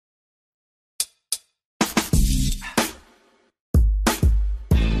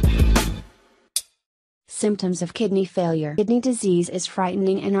Symptoms of kidney failure. Kidney disease is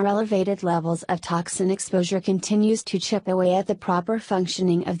frightening and our elevated levels of toxin exposure continues to chip away at the proper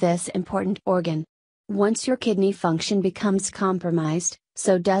functioning of this important organ. Once your kidney function becomes compromised,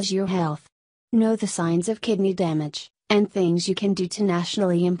 so does your health. Know the signs of kidney damage, and things you can do to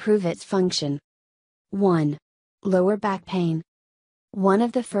naturally improve its function. 1. Lower back pain. One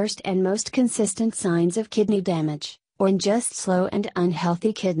of the first and most consistent signs of kidney damage, or in just slow and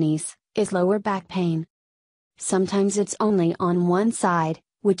unhealthy kidneys, is lower back pain. Sometimes it's only on one side,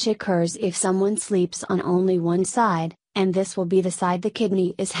 which occurs if someone sleeps on only one side, and this will be the side the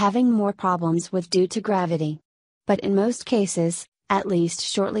kidney is having more problems with due to gravity. But in most cases, at least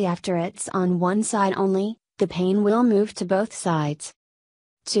shortly after it's on one side only, the pain will move to both sides.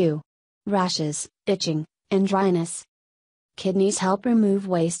 2. Rashes, itching, and dryness. Kidneys help remove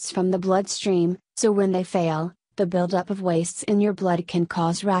wastes from the bloodstream, so when they fail, the buildup of wastes in your blood can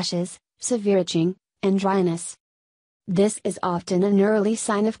cause rashes, severe itching, and dryness. This is often an early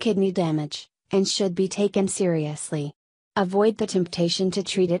sign of kidney damage, and should be taken seriously. Avoid the temptation to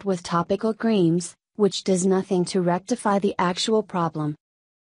treat it with topical creams, which does nothing to rectify the actual problem.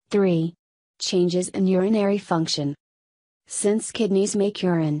 3. Changes in urinary function. Since kidneys make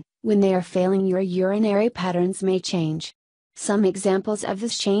urine, when they are failing, your urinary patterns may change. Some examples of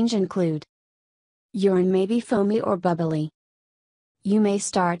this change include: urine may be foamy or bubbly. You may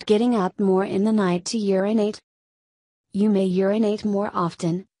start getting up more in the night to urinate. You may urinate more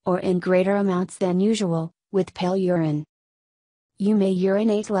often, or in greater amounts than usual, with pale urine. You may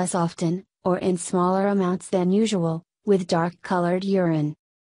urinate less often, or in smaller amounts than usual, with dark-colored urine.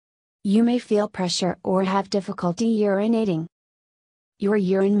 You may feel pressure or have difficulty urinating. Your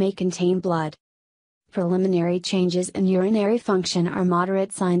urine may contain blood. Preliminary changes in urinary function are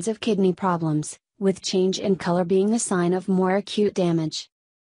moderate signs of kidney problems, with change in color being a sign of more acute damage.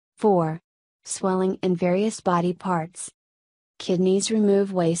 4. Swelling in various body parts. Kidneys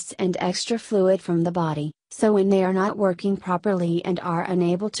remove wastes and extra fluid from the body, so when they are not working properly and are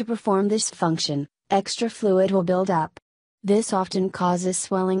unable to perform this function, extra fluid will build up. This often causes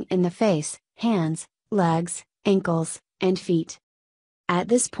swelling in the face, hands, legs, ankles, and feet. At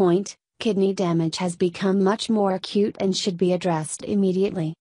this point, kidney damage has become much more acute and should be addressed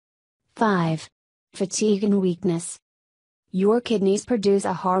immediately. 5. Fatigue and weakness. Your kidneys produce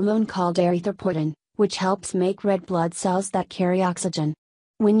a hormone called erythropoietin, which helps make red blood cells that carry oxygen.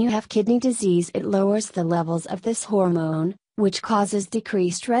 When you have kidney disease, it lowers the levels of this hormone, which causes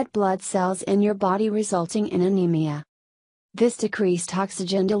decreased red blood cells in your body, resulting in anemia. This decreased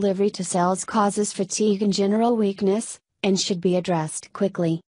oxygen delivery to cells causes fatigue and general weakness, and should be addressed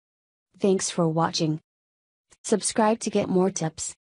quickly. Thanks for watching. Subscribe to get more tips.